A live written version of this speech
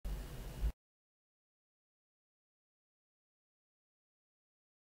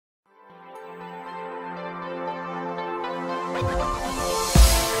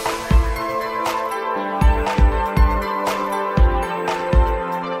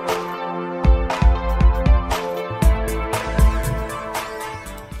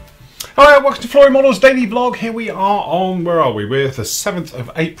welcome to Flory Models Daily Vlog. Here we are on, where are we? We're the 7th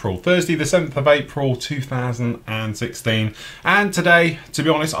of April, Thursday the 7th of April 2016. And today, to be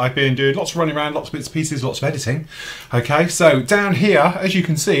honest, I've been doing lots of running around, lots of bits and pieces, lots of editing. Okay, so down here, as you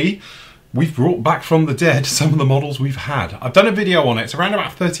can see, we've brought back from the dead some of the models we've had. I've done a video on it, it's around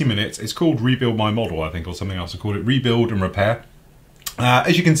about 30 minutes. It's called Rebuild My Model, I think, or something else. I called it Rebuild and Repair.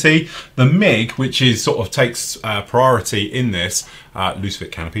 As you can see, the MIG, which is sort of takes priority in this, loose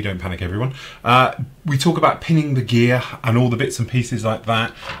fit canopy, don't panic everyone. We talk about pinning the gear and all the bits and pieces like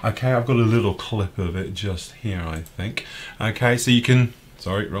that. Okay, I've got a little clip of it just here, I think. Okay, so you can,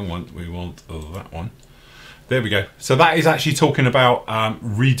 sorry, wrong one, we want that one. There we go. So that is actually talking about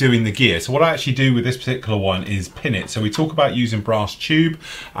redoing the gear. So what I actually do with this particular one is pin it. So we talk about using brass tube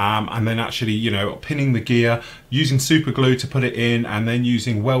and then actually, you know, pinning the gear, using super glue to put it in, and then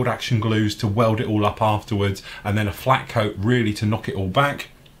using weld action glues to weld it all up afterwards, and then a flat coat really to knock it all back.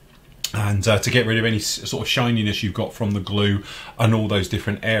 And to get rid of any sort of shininess you've got from the glue and all those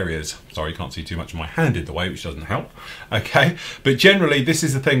different areas. Sorry, you can't see too much of my hand in the way, which doesn't help. Okay, but generally this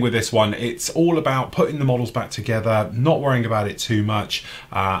is the thing with this one. It's all about putting the models back together, not worrying about it too much,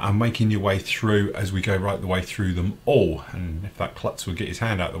 and making your way through as we go right the way through them all. And if that klutz would get his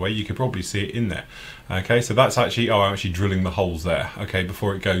hand out of the way, you could probably see it in there. Okay, so that's actually, oh, I'm actually drilling the holes there, okay,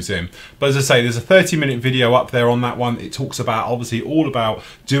 before it goes in. But as I say, there's a 30-minute video up there on that one. It talks about, obviously, all about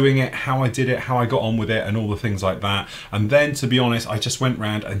doing it, how I did it, how I got on with it, and all the things like that. And then, to be honest, I just went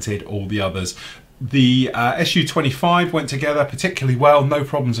round and did all the others. The SU-25 went together particularly well, no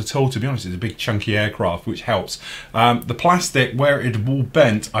problems at all. To be honest, it's a big chunky aircraft, which helps. The plastic, where it had all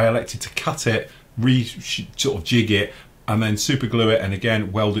bent, I elected to cut it, sort of jig it, and then super glue it, and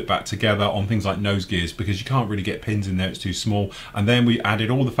again weld it back together on things like nose gears, because you can't really get pins in there, it's too small. And then we added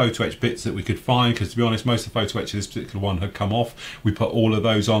all the photo etch bits that we could find, because to be honest, most of the photo etch of this particular one had come off. We put all of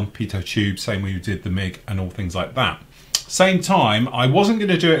those on pitot tube, same way we did the MIG and all things like that. Same time, I wasn't going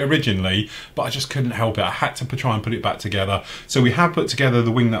to do it originally, but I just couldn't help it. I had to try and put it back together. So we have put together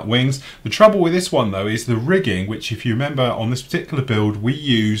the wing that wings. The trouble with this one though is the rigging, which if you remember on this particular build we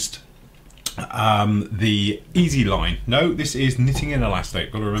used the easy line. No, this is knitting and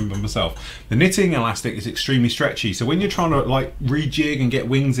elastic, got to remember myself. The knitting elastic is extremely stretchy, so when you're trying to like rejig and get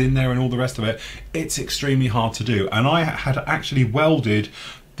wings in there and all the rest of it, it's extremely hard to do. And I had actually welded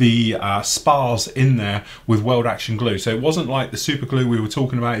the spars in there with weld action glue, so it wasn't like the super glue we were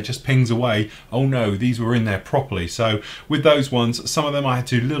talking about, it just pings away. Oh no, these were in there properly. So with those ones, some of them I had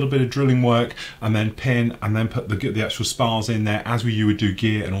to do a little bit of drilling work and then pin and then put the actual spars in there as you would do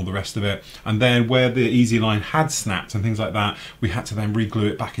gear and all the rest of it. And then where the easy line had snapped and things like that, we had to then re-glue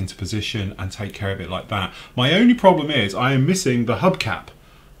it back into position and take care of it like that. My only problem is I am missing the hubcap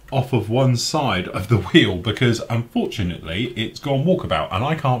off of one side of the wheel, because unfortunately it's gone walkabout and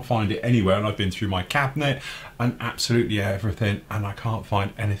I can't find it anywhere, and I've been through my cabinet and absolutely everything and I can't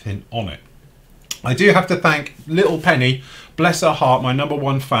find anything on it. I do have to thank little Penny, bless her heart, my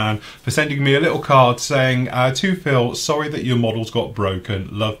 #1 fan, for sending me a little card saying, to Phil, sorry that your model's got broken,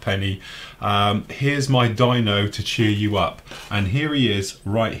 love Penny. Here's my dyno to cheer you up. And here he is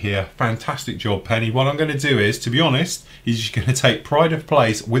right here. Fantastic job, Penny. What I'm going to do is, to be honest, he's just going to take pride of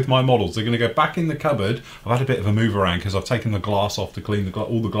place with my models. They're going to go back in the cupboard. I've had a bit of a move around because I've taken the glass off to clean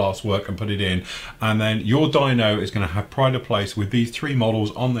all the glass work and put it in. And then your dyno is going to have pride of place with these 3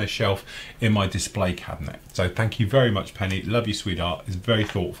 models on their shelf in my display cabinet. So thank you very much, Penny. Love you, sweetheart. It's very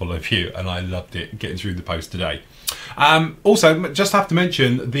thoughtful of you, and I loved it getting through the post today. Also, just have to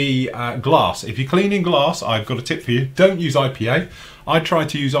mention the glass. If you're cleaning glass, I've got a tip for you. Don't use IPA. I tried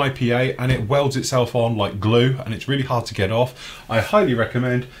to use IPA and it welds itself on like glue, and it's really hard to get off. I highly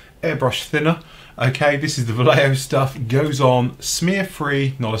recommend airbrush thinner. Okay, this is the Vallejo stuff, goes on smear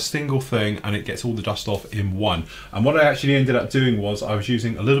free, not a single thing, and it gets all the dust off in one. And what I actually ended up doing was I was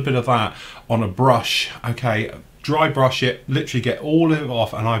using a little bit of that on a brush, okay, dry brush it, literally get all of it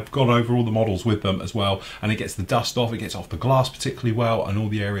off, and I've gone over all the models with them as well, and it gets the dust off, it gets off the glass particularly well, and all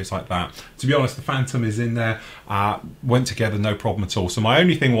the areas like that. To be honest, the Phantom is in there, went together no problem at all. So my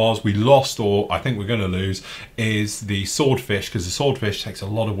only thing was we lost, or I think we're going to lose, is the swordfish, because the swordfish takes a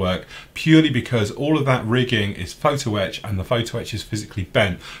lot of work, purely because all of that rigging is photo etch and the photo etch is physically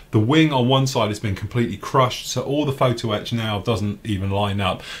bent. The wing on one side has been completely crushed, so all the photo etch now doesn't even line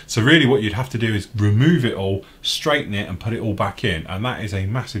up. So really what you'd have to do is remove it all, straighten it and put it all back in, and that is a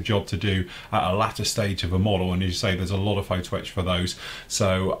massive job to do at a latter stage of a model. And as you say, there's a lot of photo etch for those,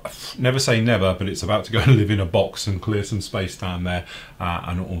 so never say never, but it's about to go and live in a box and clear some space down there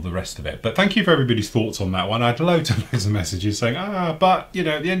and all the rest of it. But thank you for everybody's thoughts on that one. I had loads of messages saying, but you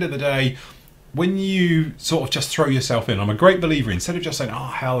know, at the end of the day, when you sort of just throw yourself in, I'm a great believer, instead of just saying, oh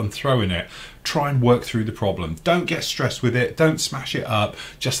hell, and throwing it, try and work through the problem. Don't get stressed with it, don't smash it up,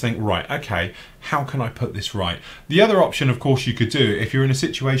 just think, right, okay, how can I put this right? The other option, of course, you could do, if you're in a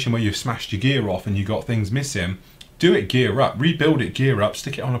situation where you've smashed your gear off and you've got things missing, do it gear up, rebuild it gear up,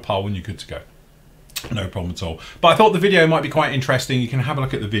 stick it on a pole and you're good to go. No problem at all. But I thought the video might be quite interesting. You can have a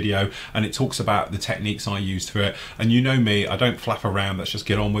look at the video and it talks about the techniques I used for it. And you know me, I don't flap around, let's just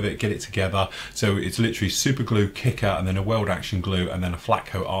get on with it, get it together. So it's literally super glue, kicker, and then a weld action glue, and then a flat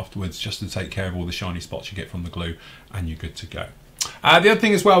coat afterwards, just to take care of all the shiny spots you get from the glue, and you're good to go. The other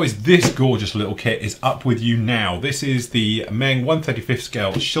thing as well is this gorgeous little kit is up with you now. This is the Meng 1/35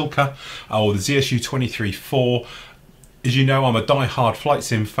 scale Shilka, or the ZSU 23-4. As you know, I'm a die-hard flight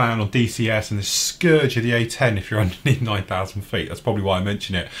sim fan on DCS and the scourge of the A10 if you're underneath 9,000 feet. That's probably why I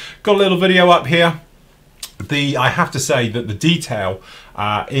mention it. Got a little video up here. I have to say that the detail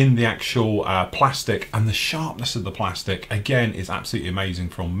in the actual plastic and the sharpness of the plastic again is absolutely amazing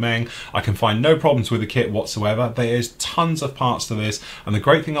from Meng. I can find no problems with the kit whatsoever. There is tons of parts to this, and the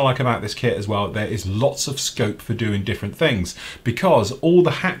great thing I like about this kit as well, there is lots of scope for doing different things because all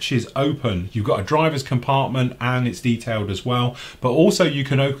the hatches open. You've got a driver's compartment and it's detailed as well, but also you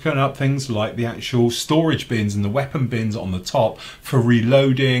can open up things like the actual storage bins and the weapon bins on the top for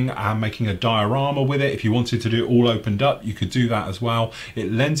reloading and making a diorama with it. If you wanted to do it all opened up, you could do that as well. It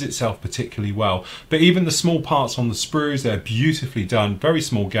lends itself particularly well. But even the small parts on the sprues, they're beautifully done. Very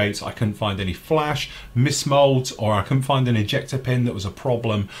small gates. I couldn't find any flash, mismolds, or I couldn't find an ejector pin that was a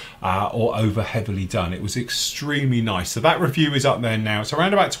problem or over heavily done. It was extremely nice. So that review is up there now. It's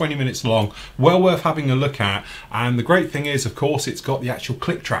around about 20 minutes long. Well worth having a look at. And the great thing is, of course, it's got the actual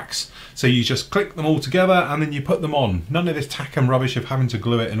click tracks. So you just click them all together and then you put them on. None of this tack and rubbish of having to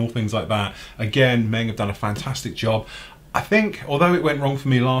glue it and all things like that. Again, Meng have done a fantastic job. I think, although it went wrong for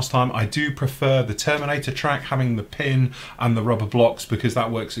me last time, I do prefer the Terminator track, having the pin and the rubber blocks, because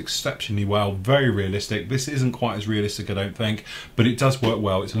that works exceptionally well. Very realistic. This isn't quite as realistic, I don't think, but it does work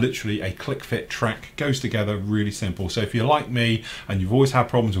well. It's literally a click fit track, goes together, really simple. So if you're like me and you've always had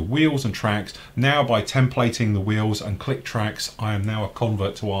problems with wheels and tracks, now by templating the wheels and click tracks, I am now a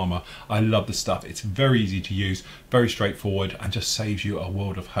convert to Armour. I love the stuff. It's very easy to use, very straightforward, and just saves you a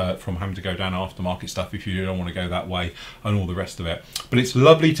world of hurt from having to go down aftermarket stuff if you don't want to go that way, and all the rest of it. But it's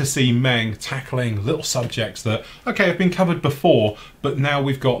lovely to see Meng tackling little subjects that, okay, have been covered before, but now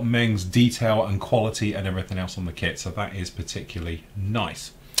we've got Meng's detail and quality and everything else on the kit, so that is particularly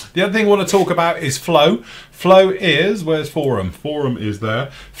nice. The other thing I want to talk about is Flow. Flow is, where's Forum? Forum is there.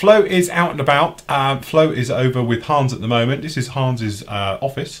 Flow is out and about. Flow is over with Hans at the moment. This is Hans's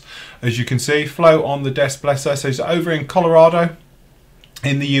office. As you can see, Flow on the desk, bless her. So he's over in Colorado,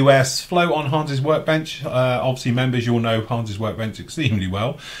 in the US. Flow on Hans's workbench. Obviously members, you'll know Hans's workbench extremely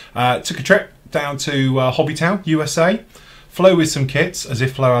well. Took a trip down to Hobbytown, USA. Flow with some kits, as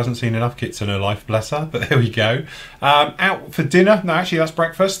if Flow hasn't seen enough kits in her life, bless her, but there we go. Out for dinner, no actually that's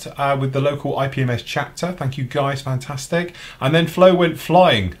breakfast, with the local IPMS chapter. Thank you guys, fantastic. And then Flow went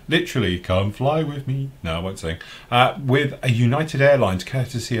flying, literally, come fly with me, no I won't sing, with a United Airlines,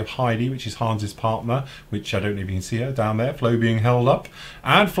 courtesy of Heidi, which is Hans's partner, which I don't know if you can see her down there, Flow being held up.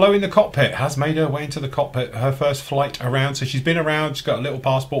 And Flow in the cockpit, has made her way into the cockpit, her first flight around, so she's been around, she's got a little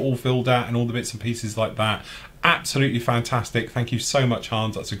passport all filled out and all the bits and pieces like that. Absolutely fantastic. Thank you so much,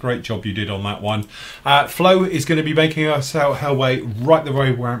 Hans. That's a great job you did on that one. Flow is going to be making her way right the way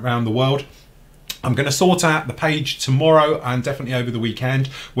around the world. I'm going to sort out the page tomorrow and definitely over the weekend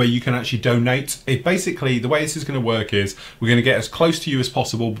where you can actually donate. It basically, the way this is going to work is we're going to get as close to you as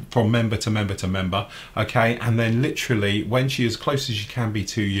possible from member to member to member, okay? And then literally when she's as close as she can be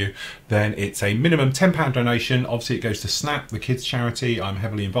to you, then it's a minimum £10 donation. Obviously it goes to SNAP, the kids charity I'm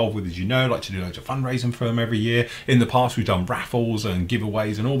heavily involved with, as you know. I like to do loads of fundraising for them every year. In the past we've done raffles and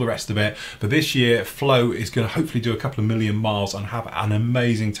giveaways and all the rest of it. But this year Flow is going to hopefully do a couple of million miles and have an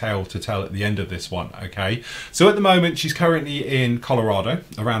amazing tale to tell at the end of this one, okay? So at the moment she's currently in Colorado,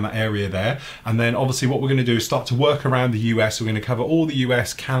 around that area there, and then obviously what we're going to do is start to work around the US. We're going to cover all the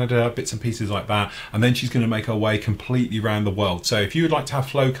US, Canada, bits and pieces like that, and then she's going to make her way completely around the world. So if you would like to have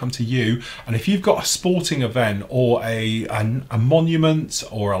Flow come to you, and if you've got a sporting event or a monument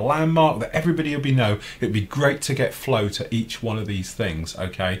or a landmark that everybody will know, it'd be great to get Flow to each one of these things,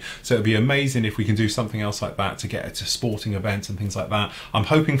 okay? So it'd be amazing if we can do something else like that to get her to sporting events and things like that. I'm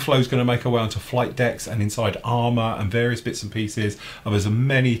hoping Flow's going to make her way onto flight decks and inside armor and various bits and pieces of as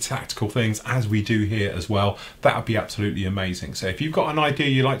many tactical things as we do here as well. That would be absolutely amazing. So if you've got an idea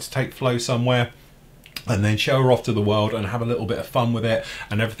you'd like to take Flow somewhere, and then show her off to the world and have a little bit of fun with it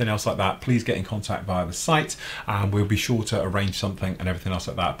and everything else like that, please get in contact via the site and we'll be sure to arrange something and everything else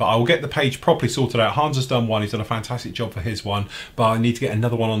like that. But I will get the page properly sorted out. Hans has done one, he's done a fantastic job for his one, but I need to get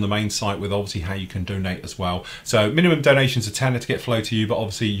another one on the main site with obviously how you can donate as well. So minimum donations are £10 to get Flow to you, but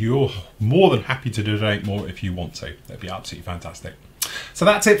obviously you're more than happy to donate more if you want to. That'd be absolutely fantastic. So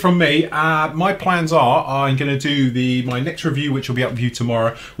that's it from me. My plans are I'm going to do my next review, which will be up with you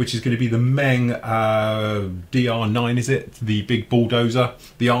tomorrow, which is going to be the Meng DR9, is it? The big bulldozer,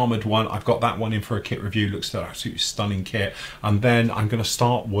 the armoured one. I've got that one in for a kit review. Looks like an absolutely stunning kit. And then I'm going to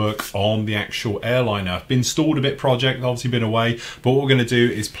start work on the actual airliner. Been stalled a bit project, obviously been away, but what we're going to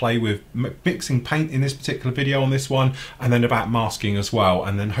do is play with mixing paint in this particular video on this one, and then about masking as well.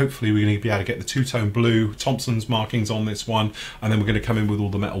 And then hopefully we're going to be able to get the two-tone blue Thompson's markings on this one, and then we're going to come in with all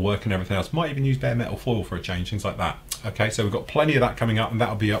the metal work and everything else. Might even use bare metal foil for a change, things like that. Okay, so we've got plenty of that coming up, and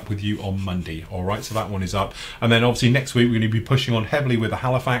that'll be up with you on Monday. All right, so that one is up. And then obviously next week we're going to be pushing on heavily with the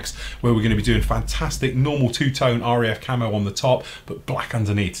Halifax, where we're going to be doing fantastic normal two-tone RAF camo on the top, but black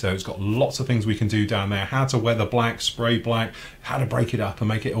underneath. So it's got lots of things we can do down there. How to weather black, spray black, how to break it up and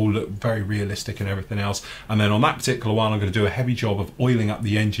make it all look very realistic and everything else. And then on that particular one, I'm going to do a heavy job of oiling up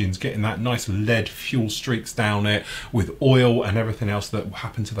the engines, getting that nice lead fuel streaks down it with oil and everything else that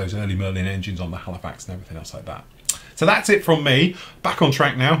happened to those early Merlin engines on the Halifax and everything else like that. So that's it from me. Back on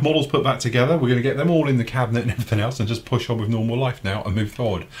track now. Models put back together. We're going to get them all in the cabinet and everything else and just push on with normal life now and move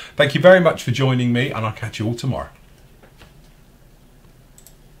forward. Thank you very much for joining me, and I'll catch you all tomorrow.